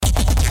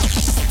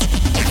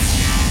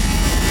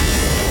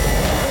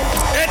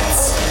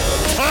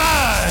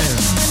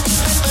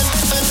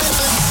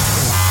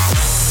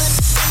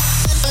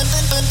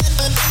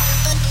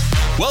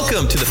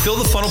the Fill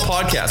the Funnel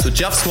podcast with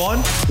Jeff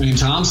Swan and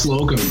Tom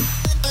Slocum.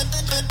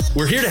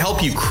 We're here to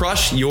help you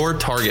crush your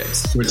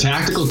targets with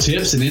tactical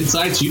tips and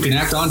insights you can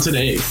act on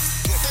today.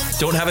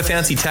 Don't have a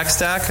fancy tech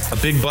stack, a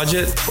big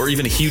budget, or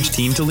even a huge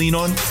team to lean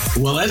on?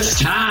 Well, it's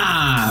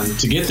time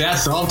to get that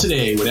solved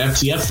today with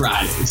FTF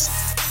Fridays.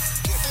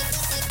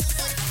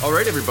 All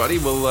right, everybody.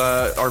 Well,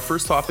 our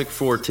first topic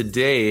for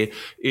today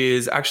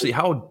is actually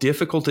how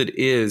difficult it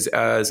is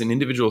as an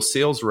individual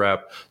sales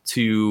rep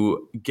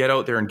to get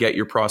out there and get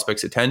your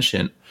prospects'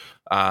 attention.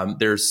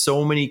 There's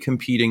so many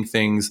competing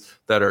things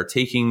that are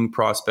taking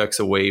prospects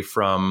away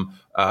from,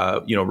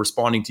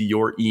 responding to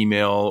your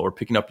email or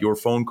picking up your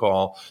phone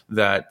call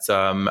that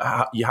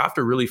you have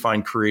to really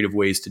find creative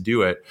ways to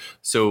do it.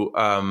 So,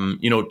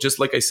 just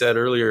like I said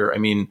earlier, I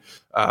mean,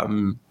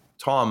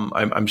 Tom,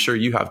 I'm sure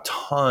you have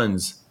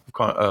tons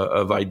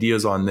of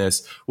ideas on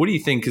this. What do you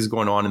think is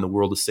going on in the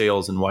world of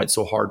sales and why it's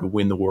so hard to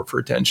win the war for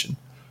attention?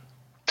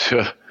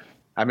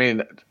 I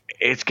mean,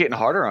 it's getting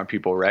harder on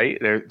people, right?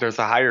 There's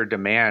a higher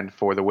demand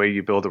for the way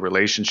you build a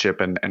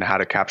relationship and how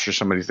to capture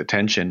somebody's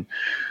attention.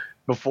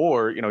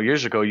 Before,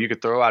 years ago, you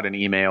could throw out an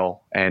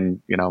email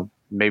and,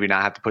 maybe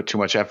not have to put too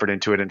much effort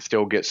into it and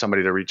still get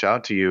somebody to reach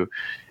out to you.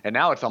 And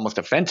now it's almost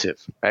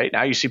offensive, right?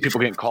 Now you see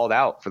people getting called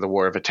out for the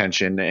war of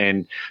attention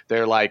and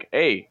they're like,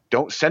 hey,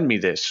 don't send me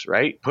this,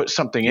 right? Put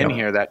something in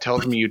here that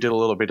tells me you did a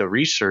little bit of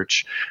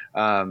research.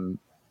 And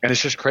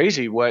it's just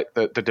crazy what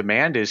the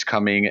demand is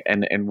coming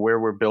and where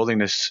we're building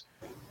this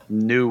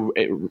new,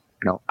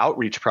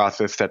 outreach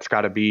process that's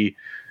got to be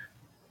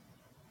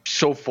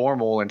so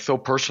formal and so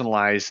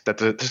personalized that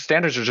the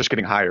standards are just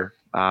getting higher.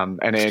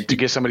 And to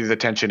get somebody's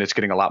attention, it's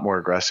getting a lot more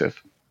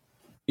aggressive.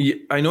 Yeah,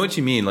 I know what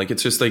you mean. Like,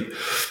 it's just like,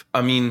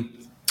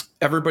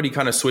 everybody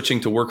kind of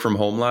switching to work from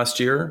home last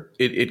year,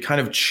 it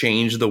kind of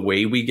changed the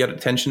way we get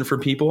attention from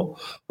people.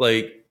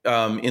 Like,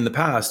 in the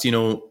past, if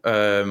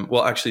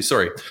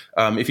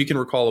you can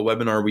recall a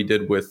webinar we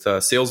did with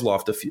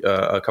SalesLoft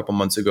a couple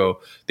months ago,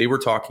 they were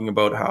talking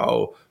about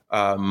how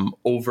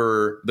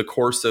over the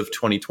course of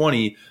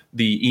 2020,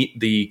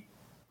 the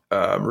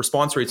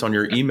response rates on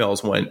your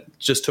emails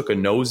just took a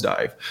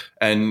nosedive,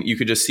 and you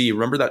could just see.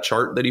 Remember that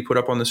chart that he put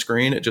up on the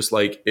screen? It just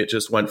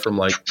went from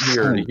like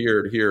here to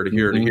here to here to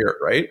here to here,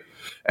 right?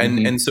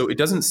 And so it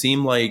doesn't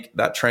seem like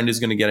that trend is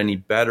going to get any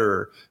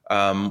better,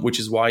 which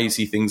is why you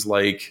see things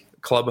like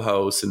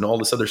Clubhouse and all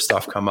this other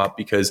stuff come up,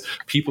 because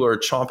people are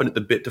chomping at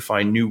the bit to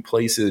find new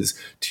places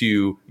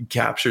to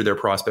capture their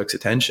prospects'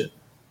 attention.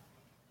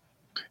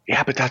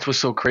 Yeah, but that's what's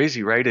so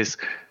crazy, right? Is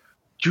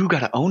you got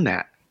to own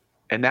that.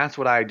 And that's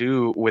what I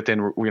do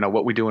within,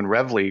 what we do in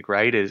Rev League,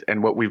 right?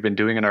 And what we've been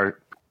doing in our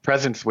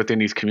presence within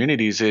these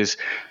communities is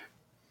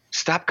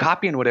stop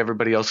copying what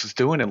everybody else is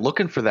doing and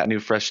looking for that new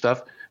fresh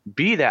stuff.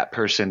 Be that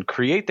person,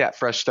 create that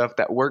fresh stuff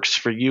that works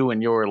for you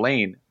and your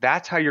lane.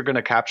 That's how you're going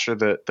to capture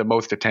the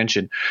most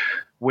attention.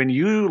 When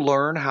you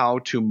learn how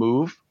to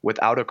move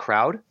without a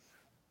crowd,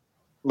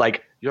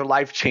 like, your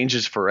life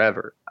changes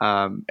forever.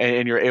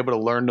 And you're able to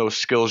learn those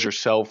skills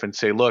yourself and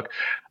say, look,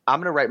 I'm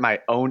going to write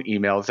my own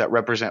emails that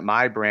represent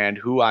my brand,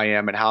 who I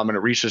am, and how I'm going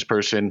to reach this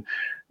person,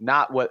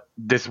 not what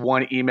this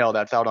one email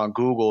that's out on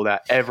Google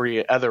that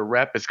every other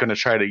rep is going to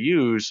try to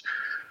use.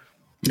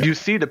 Yeah. You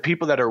see, the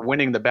people that are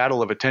winning the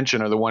battle of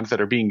attention are the ones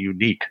that are being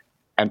unique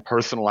and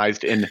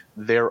personalized in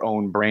their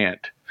own brand.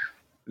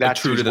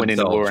 That's true who's to winning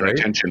the war and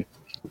attention.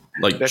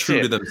 Like, that's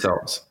true to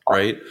themselves,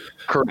 right?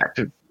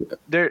 Correct.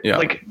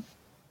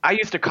 I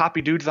used to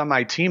copy dudes on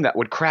my team that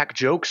would crack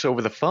jokes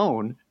over the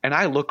phone, and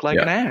I look like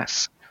an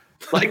ass.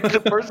 Like, the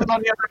person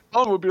on the other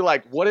phone would be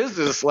like, what is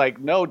this? Like,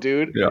 no,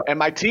 dude. Yeah. And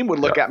my team would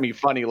look at me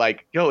funny,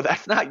 like, yo,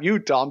 that's not you,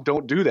 Tom.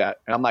 Don't do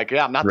that. And I'm like,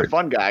 yeah, I'm not the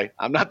fun guy.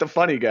 I'm not the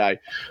funny guy.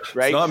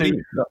 Right. It's not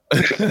me.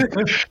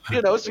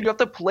 No. So you have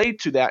to play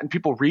to that, and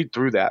people read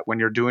through that when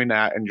you're doing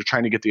that and you're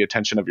trying to get the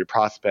attention of your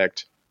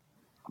prospect.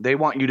 They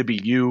want you to be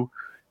you.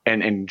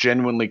 And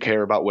genuinely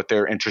care about what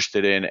they're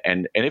interested in.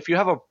 And if you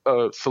have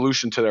a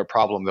solution to their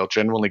problem, they'll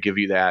genuinely give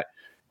you that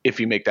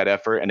if you make that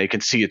effort, and they can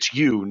see it's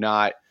you,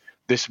 not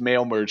this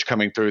mail merge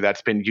coming through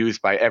that's been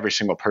used by every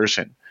single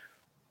person.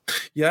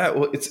 Yeah,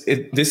 well, this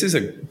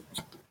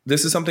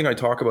is something I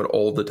talk about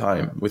all the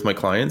time with my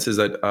clients, is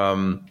that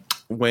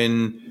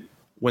when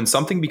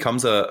something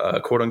becomes a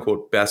quote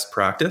unquote best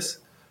practice,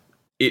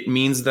 it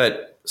means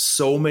that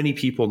so many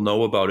people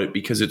know about it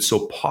because it's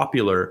so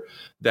popular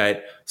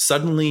that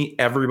suddenly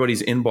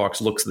everybody's inbox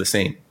looks the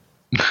same.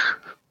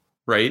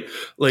 Right?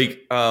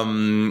 Like,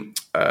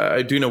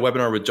 I do a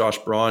webinar with Josh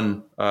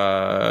Braun.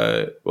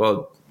 There's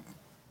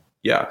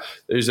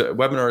a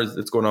webinar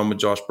that's going on with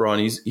Josh Braun.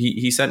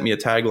 He sent me a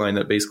tagline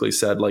that basically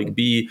said, like,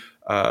 be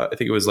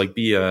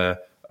a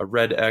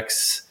red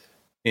X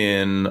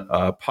in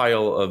a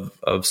pile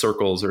of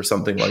circles or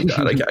something like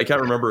that. I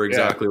can't remember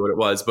exactly what it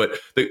was, but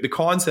the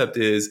concept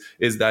is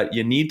that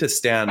you need to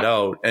stand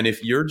out. And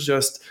if you're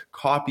just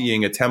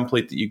copying a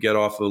template that you get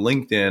off of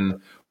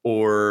LinkedIn,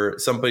 or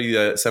somebody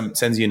that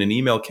sends you in an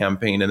email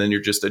campaign, and then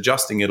you're just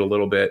adjusting it a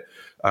little bit,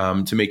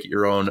 to make it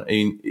your own, I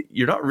mean,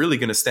 you're not really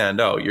going to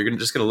stand out. You're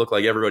just going to look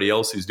like everybody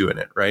else who's doing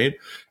it, right?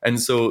 And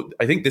so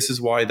I think this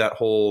is why that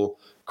whole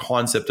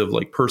concept of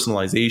like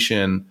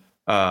personalization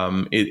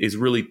is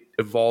really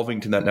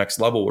evolving to that next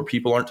level, where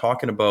people aren't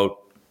talking about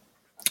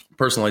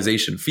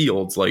personalization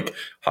fields like,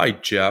 hi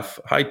Jeff,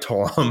 hi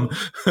Tom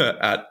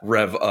at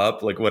Rev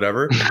Up, like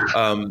whatever.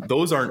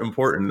 Those aren't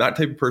important. That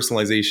type of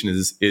personalization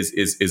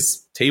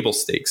is table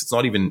stakes. It's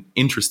not even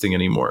interesting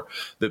anymore.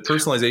 The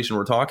personalization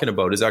we're talking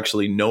about is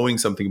actually knowing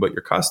something about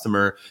your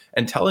customer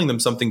and telling them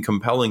something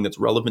compelling that's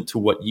relevant to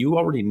what you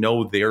already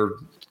know they're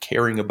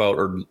caring about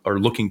or are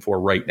looking for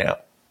right now.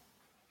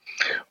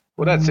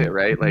 Well, that's it,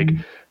 right? Like,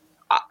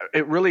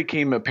 it really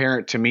came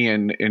apparent to me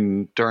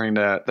in during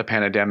the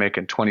pandemic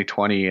in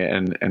 2020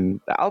 and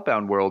the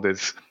outbound world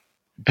is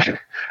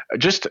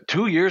just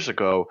 2 years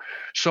ago.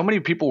 So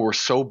many people were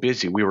so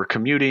busy. We were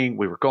commuting,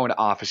 we were going to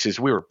offices,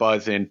 we were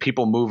buzzing,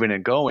 people moving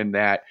and going,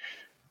 that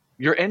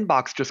your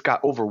inbox just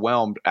got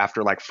overwhelmed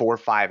after like 4 or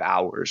 5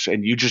 hours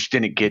and you just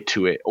didn't get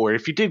to it. Or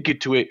if you did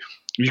get to it,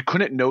 you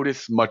couldn't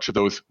notice much of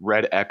those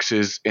red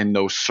X's in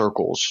those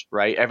circles,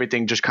 right?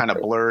 Everything just kind of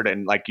blurred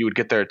and like you would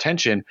get their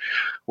attention,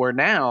 where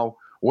now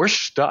we're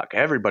stuck.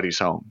 Everybody's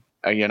home,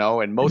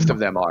 and most of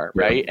them are,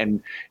 right?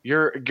 And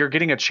you're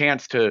getting a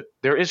chance to,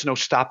 there is no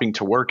stopping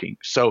to working.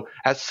 So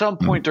at some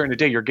point during the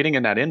day, you're getting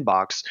in that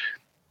inbox,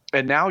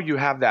 and now you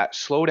have that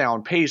slow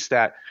down pace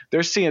that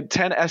they're seeing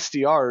 10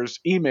 SDRs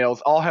emails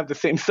all have the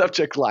same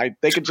subject line.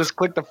 They could just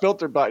click the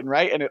filter button,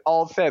 right? And it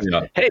all says,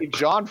 hey,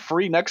 John,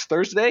 free next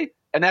Thursday.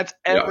 And that's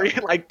every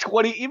like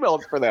 20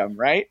 emails for them,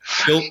 right?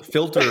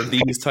 Filter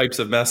these types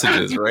of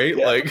messages, right?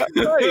 Like,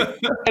 right.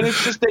 And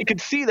it's just, they could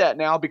see that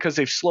now because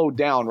they've slowed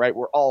down, right?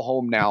 We're all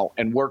home now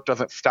and work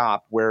doesn't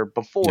stop. Where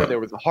before there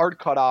was a hard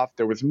cutoff,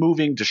 there was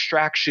moving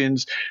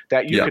distractions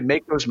that you could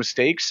make those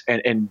mistakes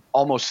and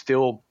almost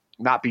still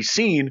not be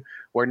seen.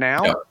 Where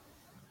now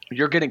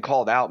you're getting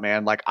called out,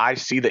 man. Like, I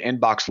see the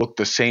inbox look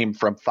the same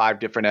from 5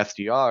 different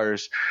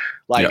SDRs.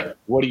 Like,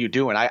 what are you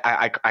doing?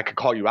 I could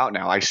call you out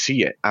now. I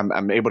see it.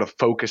 I'm able to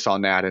focus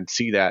on that and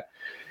see that.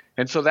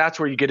 And so that's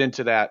where you get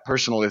into that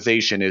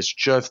personalization, is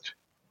just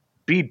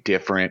be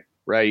different,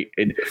 right?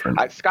 And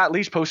Scott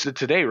Leach posted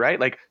today, right?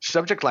 Like,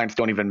 subject lines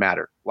don't even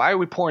matter. Why are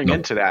we pouring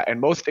into that?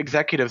 And most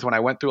executives, when I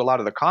went through a lot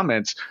of the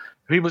comments,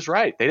 he was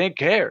right. They didn't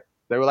care.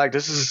 They were like,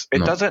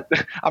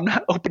 I'm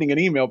not opening an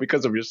email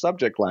because of your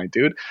subject line,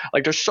 dude.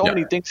 Like, there's so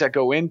many things that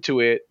go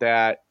into it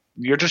that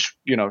you're just,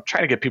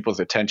 trying to get people's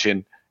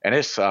attention, and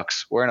it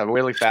sucks. We're in a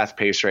really fast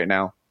pace right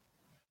now.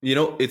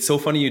 It's so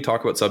funny you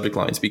talk about subject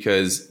lines,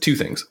 because 2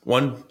 things.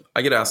 One,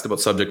 I get asked about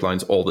subject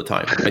lines all the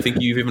time. I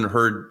think you've even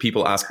heard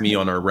people ask me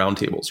on our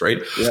roundtables,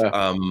 right?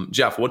 Yeah.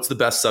 Jeff, what's the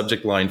best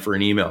subject line for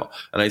an email?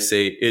 And I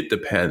say, it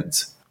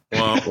depends.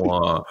 Wah,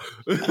 wah.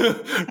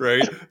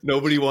 Right?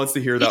 Nobody wants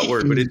to hear that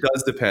word, but it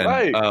does depend.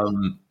 Right.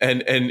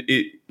 And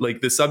it,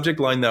 like, the subject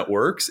line that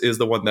works is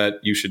the one that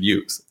you should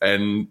use.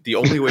 And the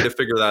only way to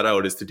figure that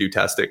out is to do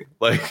testing.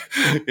 Like,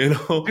 dude,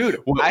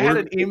 I had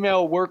an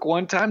email work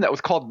one time that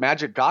was called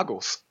Magic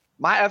Goggles.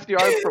 My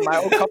SDRs from my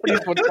old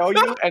companies will tell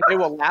you, and they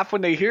will laugh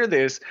when they hear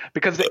this,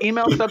 because the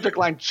email subject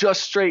line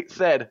just straight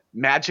said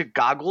Magic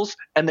Goggles,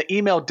 and the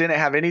email didn't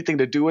have anything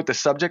to do with the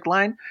subject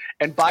line.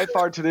 And by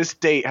far to this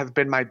date has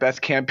been my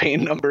best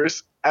campaign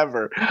numbers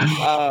ever,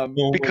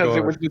 because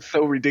it was just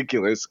so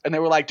ridiculous. And they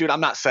were like, dude,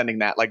 I'm not sending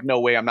that. Like, no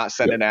way, I'm not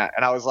sending that.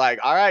 And I was like,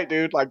 all right,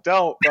 dude, like,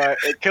 don't. But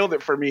it killed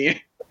it for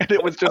me. And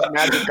it was just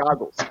Magic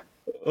Goggles.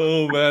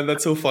 Oh man,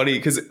 that's so funny,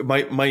 because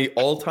my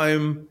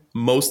all-time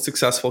most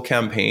successful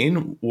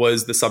campaign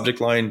was the subject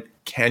line,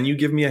 can you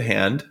give me a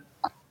hand?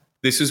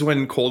 This is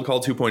when Cold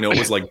Call 2.0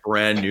 was like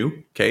brand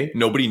new. Okay.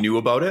 Nobody knew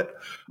about it.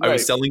 Right. I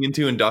was selling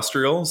into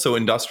industrial. So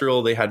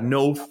industrial, they had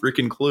no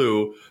freaking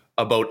clue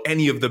about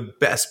any of the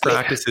best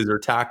practices or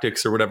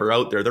tactics or whatever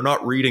out there. They're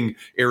not reading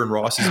Aaron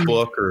Ross's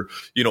book or,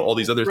 all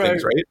these other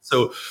things. Right.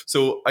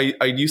 So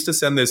I used to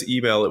send this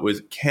email. It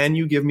was, can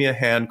you give me a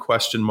hand ?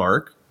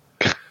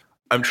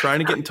 I'm trying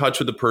to get in touch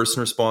with the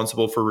person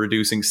responsible for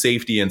reducing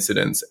safety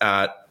incidents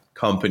at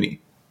company.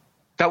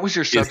 That was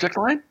your subject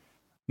line?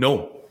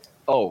 No.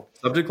 Oh.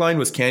 Subject line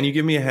was, can you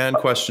give me a hand ?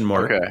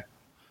 Okay.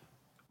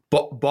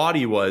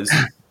 Body was,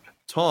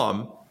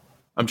 Tom,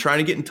 I'm trying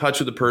to get in touch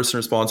with the person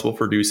responsible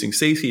for reducing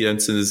safety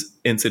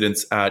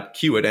incidents at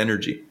Kiewit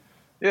Energy.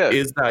 Yeah.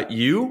 Is that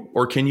you,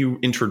 or can you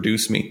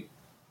introduce me?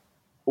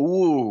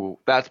 Ooh,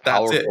 that's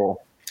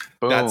powerful.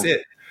 That's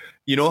it.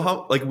 You know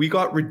how, like, we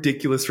got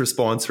ridiculous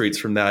response rates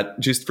from that,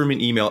 just from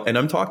an email. And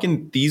I'm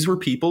talking, these were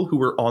people who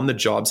were on the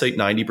job site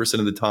 90%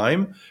 of the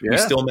time. Yeah. We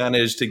still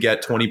managed to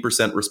get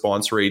 20%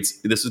 response rates.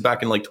 This was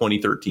back in like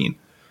 2013.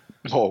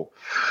 Oh,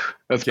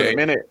 that's been a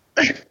minute.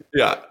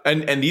 Yeah.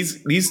 And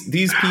these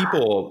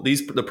people,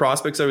 the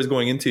prospects I was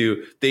going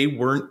into, they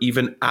weren't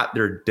even at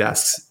their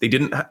desks. They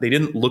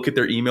didn't look at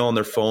their email on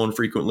their phone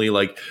frequently.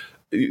 Like,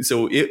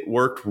 so it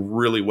worked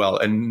really well.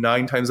 And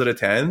 9 times out of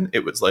 10,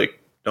 it was like,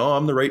 no,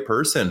 I'm the right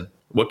person.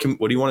 What do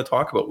you want to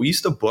talk about? We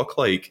used to book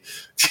like,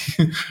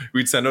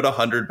 we'd send out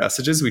 100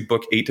 messages. We'd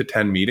book 8 to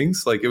 10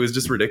 meetings. Like, it was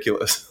just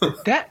ridiculous.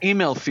 That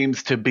email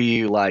seems to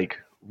be like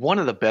one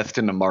of the best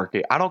in the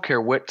market. I don't care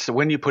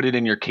when you put it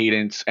in your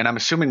cadence, and I'm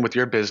assuming with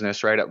your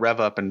business, right, at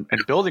RevUp and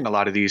building a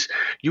lot of these,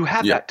 you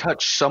have that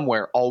touch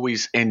somewhere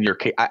always in your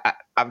cadence.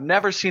 I've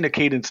never seen a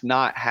cadence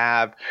not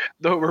have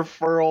the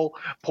referral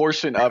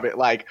portion of it.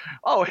 Like,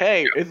 oh,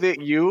 hey, is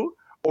it you?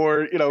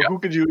 Or, who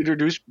could you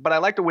introduce? But I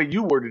like the way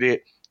you worded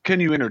it. Can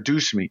you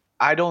introduce me?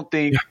 I don't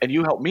think, and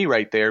you helped me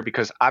right there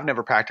because I've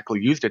never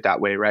practically used it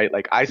that way, right?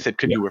 Like I said,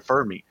 can you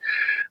refer me?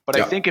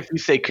 But I think if you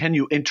say, can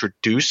you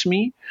introduce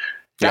me?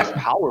 That's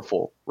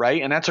powerful,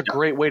 right? And that's a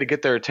great way to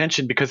get their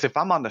attention, because if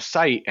I'm on the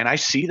site and I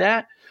see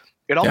that,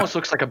 it almost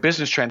looks like a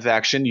business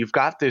transaction. You've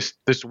got this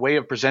way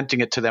of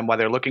presenting it to them while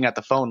they're looking at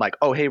the phone, like,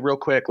 oh, hey, real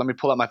quick, let me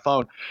pull out my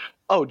phone.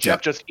 Oh,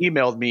 Jeff just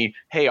emailed me.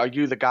 Hey, are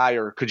you the guy,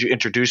 or could you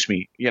introduce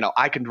me?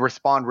 I can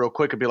respond real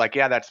quick and be like,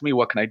 yeah, that's me.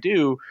 What can I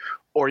do?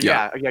 Or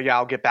yeah,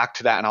 I'll get back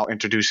to that and I'll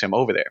introduce him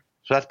over there.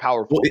 So that's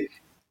powerful. Well,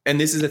 and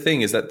this is the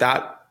thing, is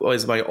that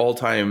was my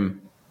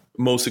all-time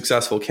most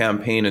successful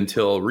campaign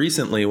until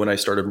recently, when I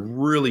started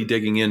really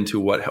digging into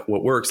what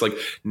works. Like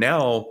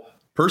now,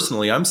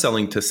 personally, I'm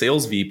selling to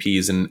sales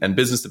VPs and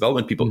business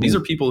development people. These are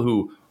people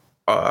who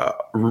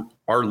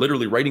are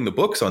literally writing the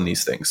books on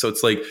these things. So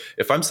it's like,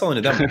 if I'm selling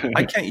to them,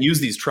 I can't use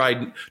these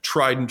tried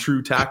and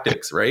true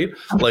tactics, right?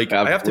 Like Absolutely.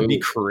 I have to be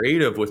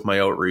creative with my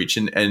outreach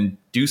and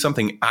do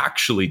something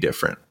actually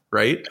different,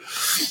 right?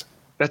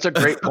 That's a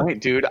great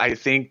point, dude. I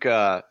think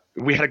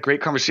we had a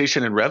great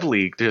conversation in Rev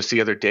League just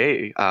the other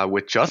day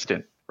with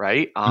Justin,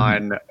 right?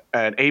 On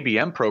an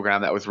ABM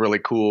program that was really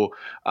cool.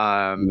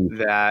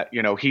 That,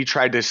 he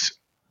tried this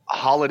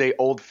holiday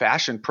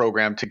old-fashioned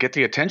program to get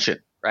the attention,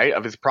 right,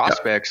 of his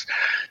prospects.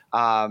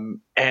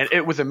 And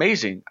it was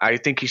amazing. I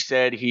think he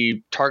said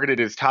he targeted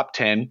his top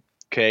 10,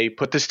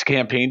 put this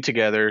campaign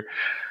together,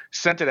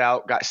 sent it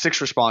out, got 6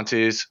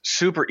 responses,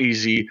 super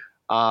easy,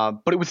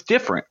 but it was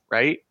different,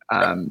 right?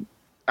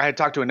 I had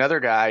talked to another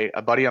guy,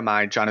 a buddy of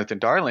mine, Jonathan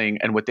Darling,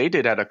 and what they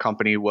did at a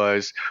company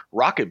was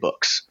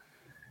Rocketbooks.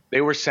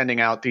 They were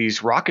sending out these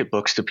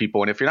Rocketbooks to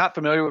people. And if you're not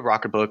familiar with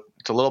Rocketbook,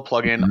 it's a little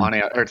plugin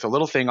or it's a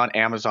little thing on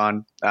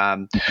Amazon.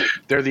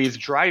 They're these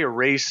dry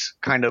erase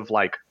kind of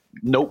like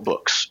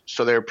notebooks.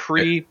 So they're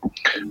pre-page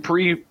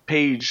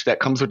that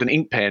comes with an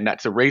ink pen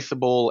that's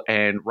erasable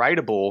and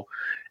writable.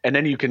 And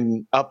then you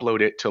can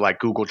upload it to like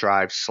Google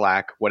Drive,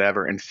 Slack,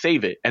 whatever, and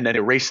save it, and then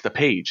erase the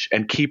page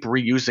and keep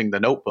reusing the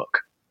notebook.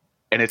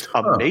 And it's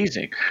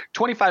amazing.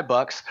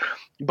 $25,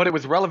 but it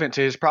was relevant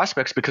to his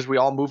prospects because we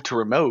all moved to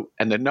remote.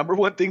 And the number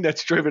one thing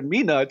that's driven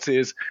me nuts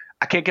is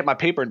I can't get my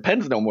paper and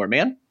pens no more,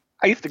 man.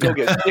 I used to go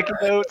get sticky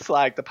notes,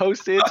 like the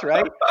Post-its,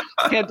 right?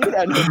 Can't do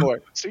that no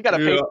more. So you got to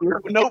pay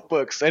for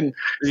notebooks, and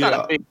it's not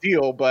a big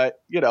deal, but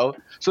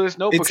so this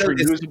notebooks are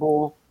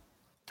reusable.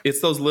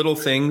 It's those little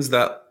things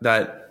that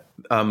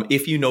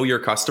if you know your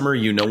customer,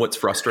 what's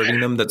frustrating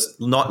them. That's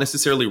not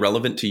necessarily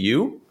relevant to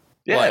you.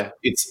 But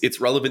it's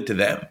relevant to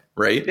them,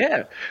 right?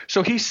 Yeah.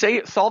 So he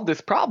solved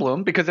this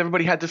problem because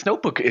everybody had this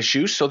notebook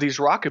issue. So these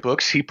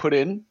Rocketbooks, he put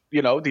in,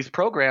 these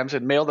programs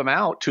and mailed them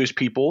out to his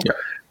people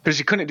because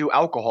he couldn't do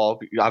alcohol,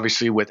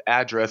 obviously, with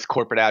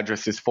corporate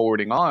addresses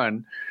forwarding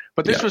on.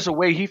 But this was a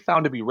way he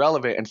found to be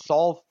relevant and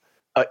solve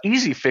an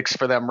easy fix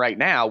for them right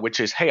now, which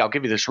is, hey, I'll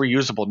give you this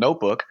reusable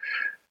notebook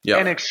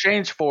in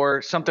exchange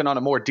for something on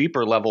a more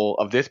deeper level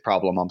of this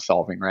problem I'm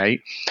solving, right?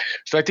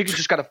 So I think you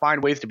just got to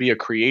find ways to be a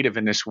creative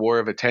in this war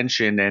of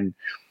attention. And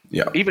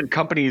even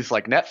companies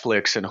like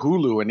Netflix and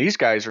Hulu and these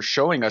guys are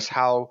showing us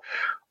how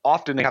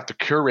often they have to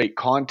curate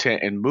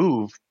content and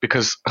move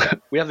because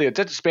we have the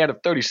attention span of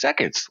 30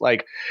 seconds.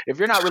 Like if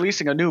you're not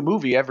releasing a new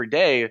movie every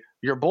day,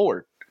 you're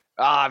bored.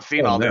 I've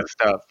seen all this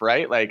stuff,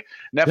 right? Like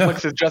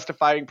Netflix is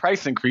justifying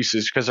price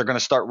increases because they're going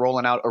to start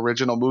rolling out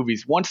original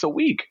movies once a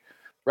week.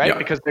 Right.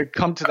 Because they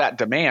come to that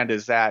demand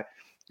is that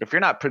if you're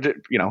not,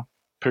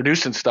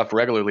 producing stuff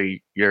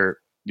regularly, you're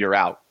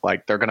out.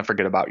 Like they're going to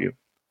forget about you.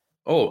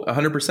 Oh,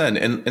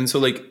 100%. And so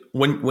like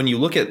when you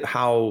look at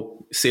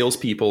how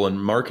salespeople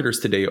and marketers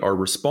today are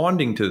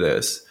responding to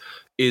this,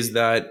 is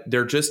that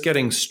they're just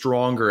getting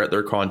stronger at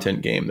their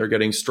content game. They're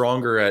getting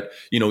stronger at,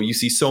 you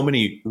see so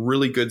many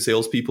really good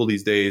salespeople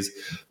these days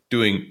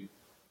doing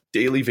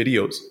daily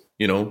videos.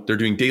 They're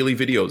doing daily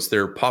videos.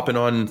 They're popping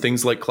on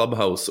things like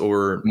Clubhouse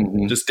or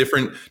just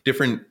different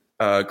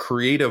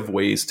creative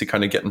ways to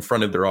kind of get in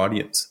front of their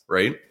audience,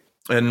 right?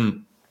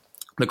 And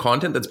the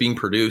content that's being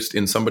produced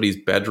in somebody's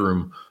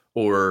bedroom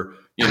or,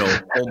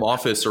 home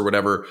office or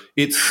whatever,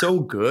 it's so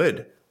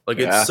good. Like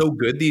it's so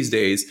good these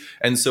days.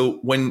 And so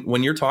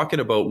when you're talking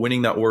about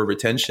winning that war of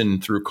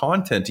attention through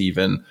content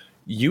even,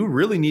 you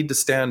really need to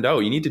stand out.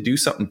 You need to do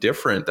something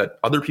different that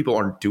other people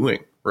aren't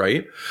doing,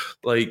 right?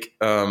 Like,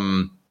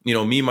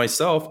 me,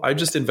 myself, I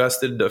just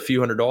invested a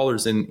few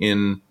 $100s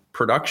in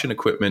production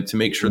equipment to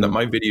make sure that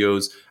my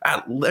videos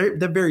at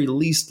the very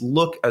least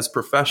look as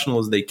professional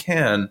as they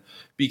can,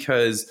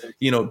 because,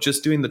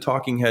 just doing the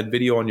talking head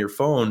video on your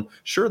phone,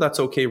 sure, that's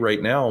okay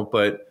right now.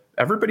 But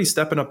everybody's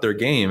stepping up their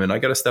game, and I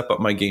got to step up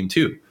my game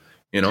too.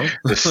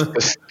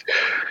 The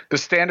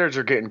standards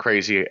are getting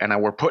crazy, and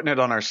we're putting it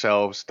on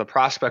ourselves. The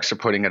prospects are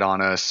putting it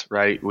on us,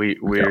 right?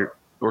 We're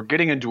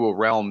getting into a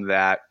realm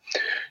that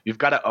you've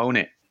got to own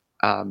it.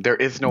 There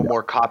is no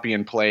more copy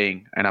and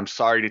playing, and I'm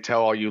sorry to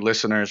tell all you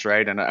listeners,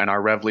 right, and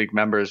our Rev League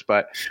members,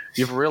 but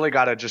you've really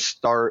got to just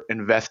start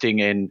investing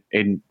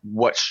in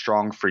what's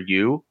strong for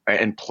you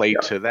and play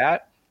to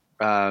that.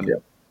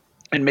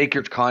 And make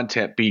your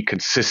content be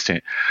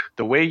consistent.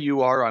 The way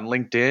you are on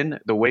LinkedIn,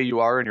 the way you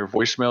are in your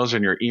voicemails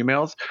and your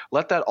emails,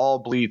 let that all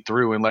bleed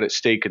through and let it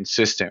stay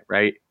consistent,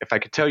 right? If I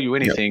could tell you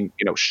anything,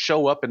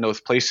 show up in those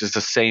places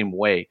the same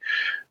way.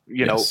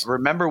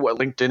 Remember what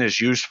LinkedIn is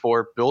used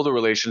for, build a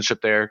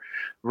relationship there.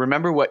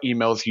 Remember what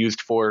email is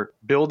used for,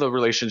 build a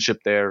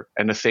relationship there,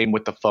 and the same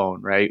with the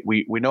phone, right?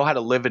 We know how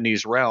to live in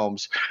these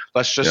realms.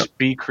 Let's just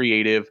be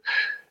creative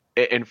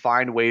and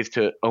find ways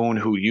to own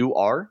who you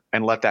are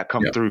and let that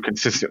come through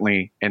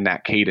consistently in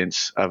that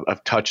cadence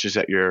of touches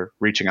that you're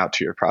reaching out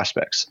to your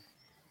prospects.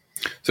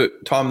 So,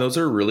 Tom, those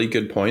are really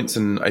good points.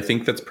 And I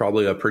think that's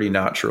probably a pretty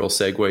natural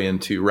segue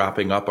into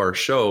wrapping up our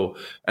show.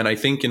 And I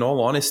think, in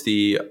all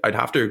honesty, I'd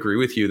have to agree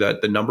with you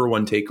that the number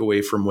one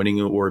takeaway from winning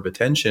an award of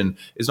attention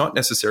is not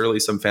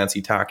necessarily some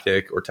fancy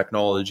tactic or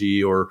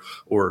technology or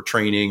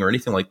training or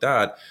anything like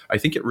that. I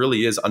think it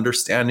really is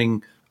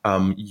understanding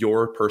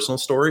your personal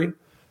story,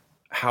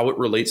 how it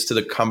relates to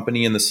the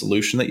company and the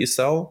solution that you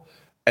sell,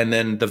 and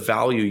then the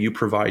value you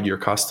provide your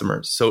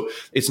customers. So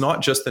it's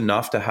not just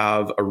enough to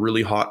have a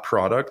really hot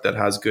product that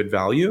has good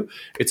value.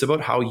 It's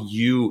about how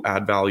you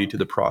add value to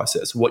the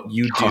process, what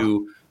you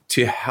do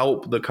to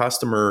help the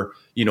customer,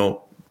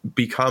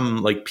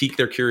 become pique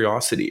their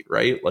curiosity,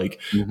 right?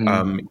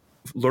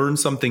 Learn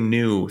something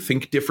new,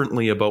 think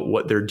differently about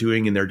what they're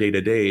doing in their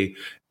day-to-day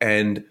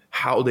and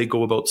how they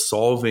go about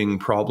solving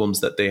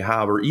problems that they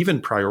have, or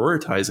even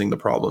prioritizing the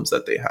problems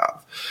that they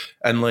have.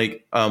 And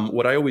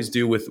what I always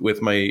do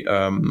with my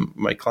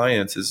my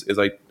clients is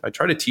I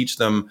try to teach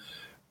them,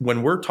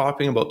 when we're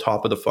talking about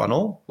top of the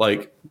funnel,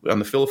 like on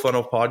the Fill a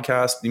Funnel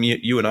podcast,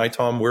 you and I,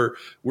 Tom, we're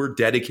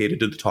dedicated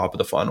to the top of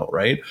the funnel,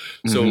 right?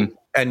 So,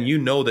 and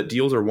that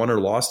deals are won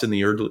or lost in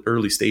the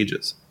early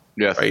stages.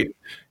 Yes. Right.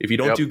 If you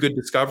don't do good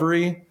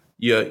discovery,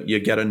 you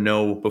get a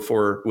no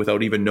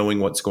without even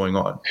knowing what's going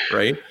on.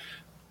 Right.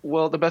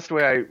 Well, the best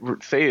way I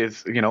would say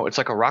is, it's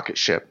like a rocket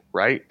ship,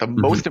 right? The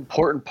most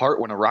important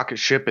part when a rocket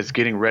ship is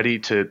getting ready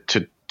to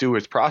do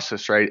its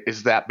process, right,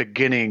 is that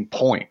beginning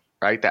point,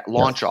 right? That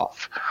launch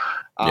off.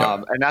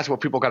 And that's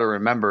what people got to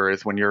remember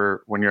is when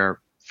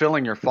you're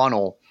filling your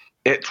funnel,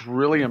 it's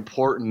really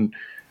important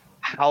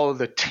how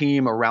the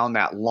team around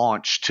that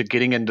launch to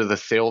getting into the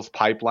sales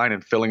pipeline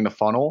and filling the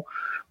funnel,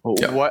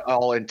 what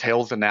all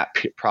entails in that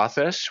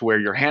process, where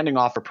you're handing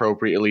off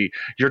appropriately,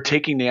 you're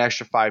taking the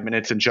extra 5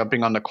 minutes and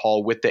jumping on the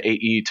call with the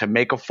AE to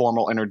make a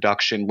formal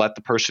introduction, let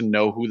the person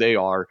know who they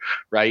are,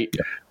 right?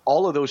 Yeah.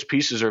 All of those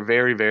pieces are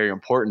very, very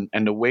important.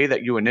 And the way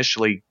that you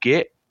initially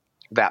get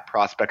that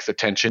prospect's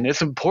attention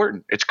is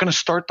important. It's going to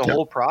start the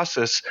whole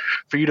process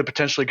for you to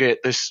potentially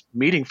get this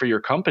meeting for your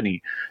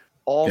company,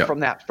 all from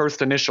that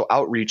first initial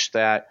outreach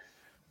that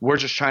we're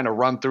just trying to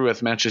run through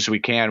as much as we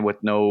can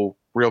with no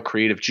real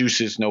creative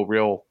juices, no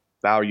real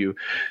value.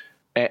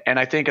 And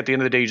I think at the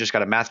end of the day, you just got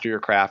to master your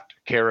craft,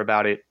 care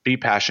about it, be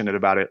passionate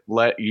about it,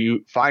 let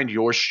you find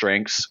your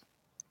strengths,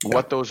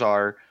 what those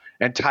are,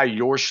 and tie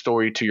your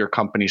story to your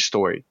company's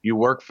story. You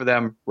work for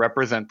them,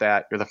 represent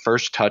that. You're the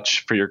first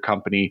touch for your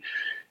company,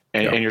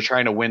 and you're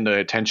trying to win the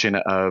attention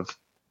of,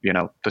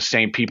 the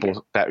same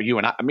people that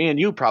me and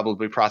you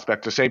probably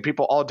prospect the same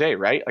people all day,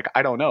 right?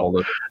 I don't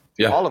know.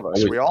 All of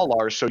us, we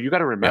all are. So you got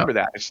to remember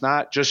that it's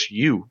not just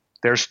you.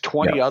 There's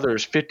 20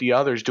 others, 50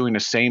 others doing the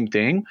same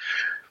thing.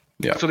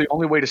 Yeah. So the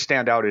only way to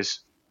stand out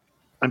is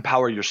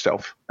empower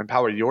yourself,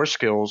 empower your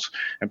skills,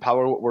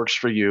 empower what works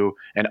for you,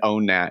 and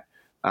own that.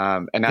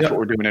 And that's what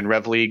we're doing in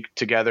Rev League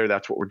together.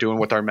 That's what we're doing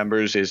with our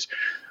members is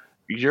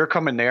you're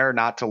coming there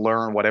not to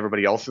learn what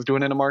everybody else is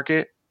doing in the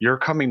market. You're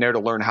coming there to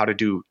learn how to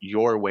do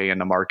your way in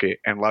the market,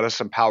 and let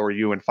us empower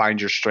you and find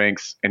your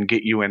strengths and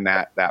get you in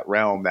that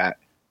realm that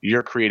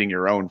you're creating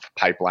your own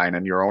pipeline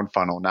and your own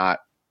funnel, not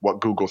what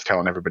Google's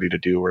telling everybody to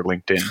do or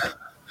LinkedIn.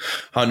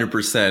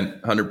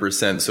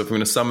 100%. So if I'm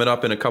going to sum it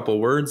up in a couple of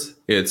words,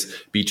 it's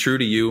be true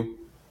to you,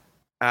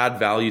 add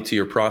value to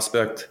your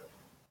prospect,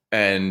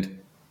 and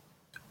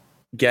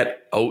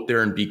get out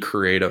there and be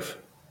creative.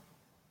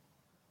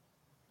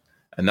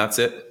 And that's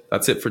it.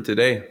 That's it for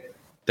today.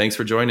 Thanks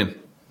for joining.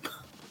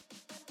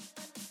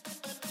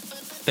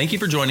 Thank you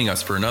for joining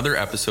us for another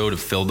episode of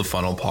Fill the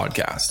Funnel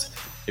podcast.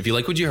 If you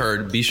like what you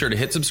heard, be sure to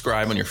hit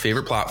subscribe on your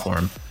favorite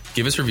platform,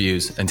 give us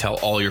reviews, and tell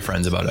all your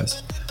friends about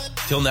us.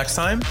 Till next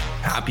time,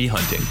 happy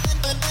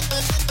hunting.